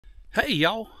Hey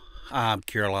y'all, I'm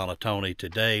Carolina Tony.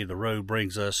 Today the road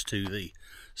brings us to the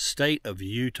state of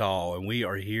Utah, and we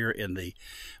are here in the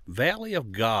Valley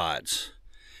of Gods,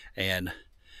 and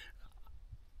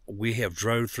we have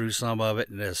drove through some of it,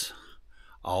 and it's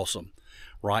awesome.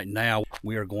 Right now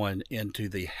we are going into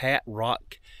the Hat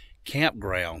Rock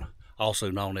Campground,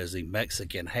 also known as the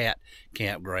Mexican Hat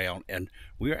Campground, and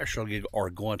we actually are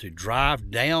going to drive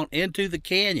down into the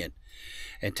canyon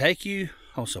and take you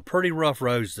on some pretty rough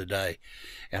roads today,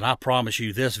 and I promise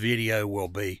you this video will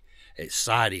be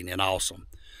exciting and awesome.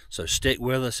 So stick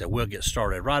with us and we'll get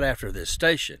started right after this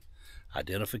station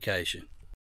identification.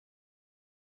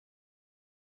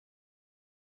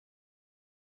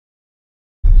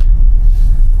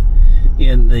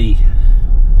 In the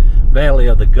Valley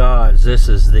of the Gods, this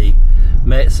is the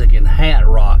Mexican Hat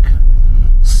Rock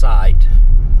site.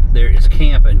 There is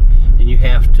camping, and you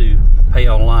have to pay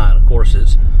online. Of course,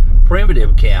 it's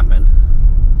primitive camping,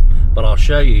 but I'll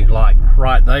show you, like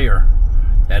right there,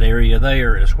 that area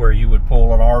there is where you would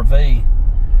pull an RV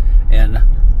and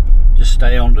just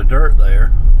stay on the dirt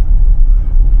there.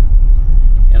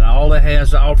 And all it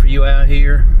has to offer you out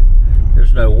here,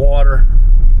 there's no water,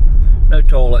 no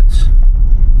toilets,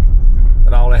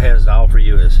 but all it has to offer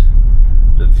you is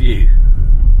the view.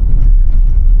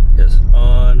 It's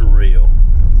unreal.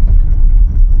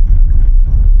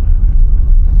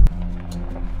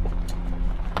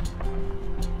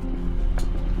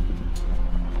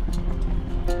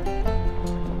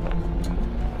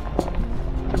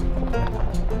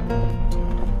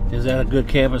 Is that a good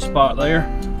camping spot there?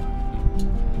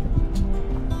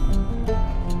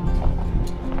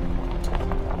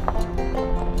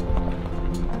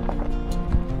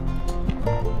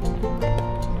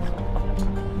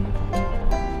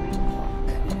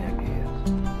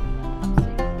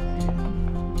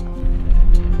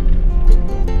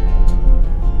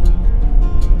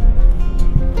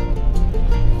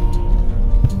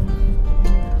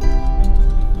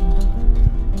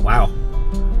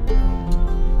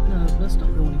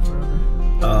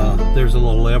 There's a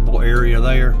little level area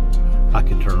there. I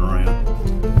can turn around.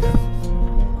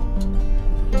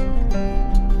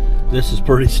 This is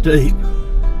pretty steep.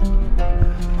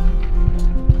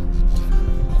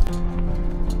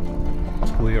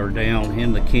 We are down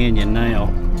in the canyon now.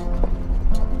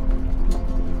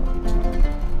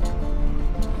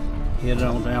 Headed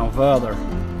on down further.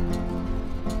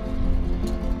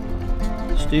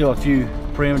 Still a few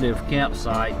primitive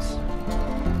campsites.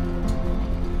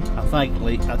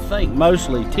 I think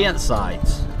mostly tent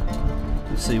sites.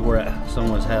 You see where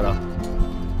someone's had a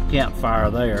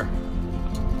campfire there.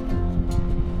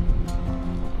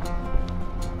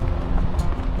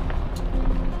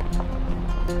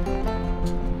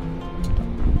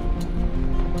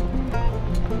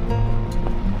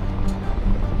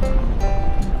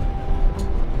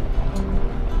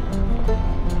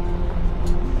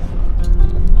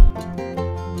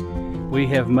 We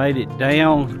have made it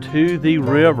down to the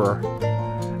river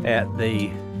at the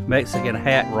Mexican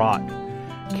Hat Rock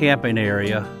camping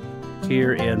area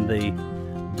here in the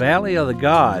Valley of the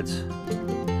Gods.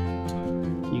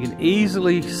 You can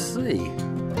easily see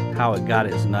how it got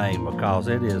its name because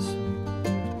it is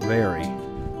very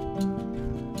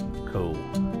cool.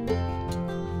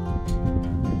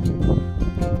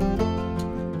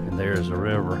 And there's the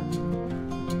river.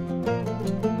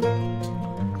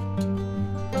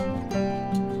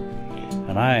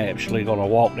 And I'm actually going to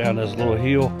walk down this little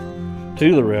hill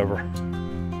to the river.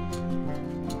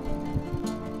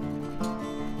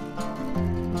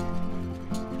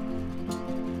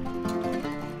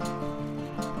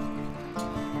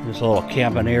 This little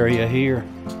camping area here,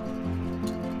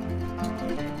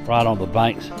 right on the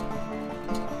banks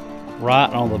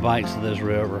of this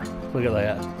river. Look at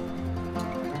that.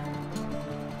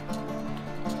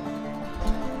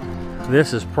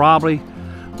 This is probably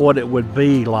what it would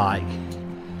be like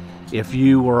if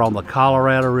you were on the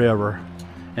Colorado River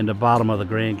in the bottom of the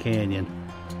Grand Canyon.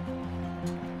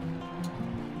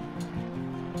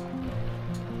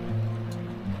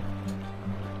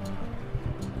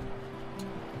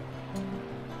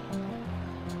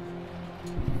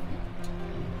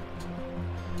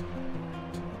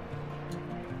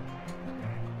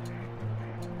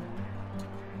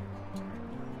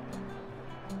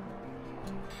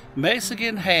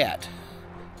 Mexican Hat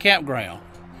Campground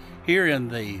here in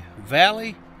the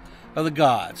Valley of the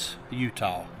Gods,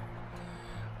 Utah.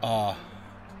 And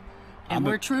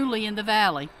we're truly in the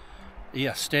valley.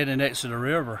 Yeah, standing next to the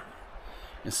river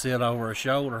and sit over a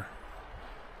shoulder.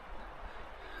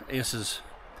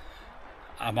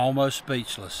 I'm almost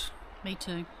speechless. Me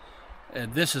too.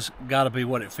 And this has got to be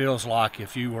what it feels like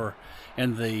if you were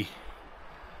in the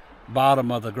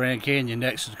bottom of the Grand Canyon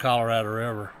next to the Colorado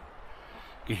River.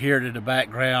 You can hear it in the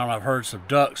background. I've heard some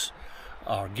ducks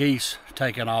or geese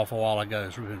taking off a while ago.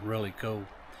 It's been really cool.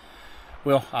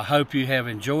 Well, I hope you have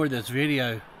enjoyed this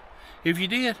video. If you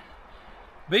did,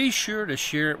 be sure to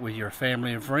share it with your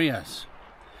family and friends.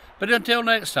 But until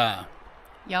next time,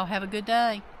 Y'all have a good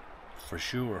day. for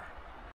sure.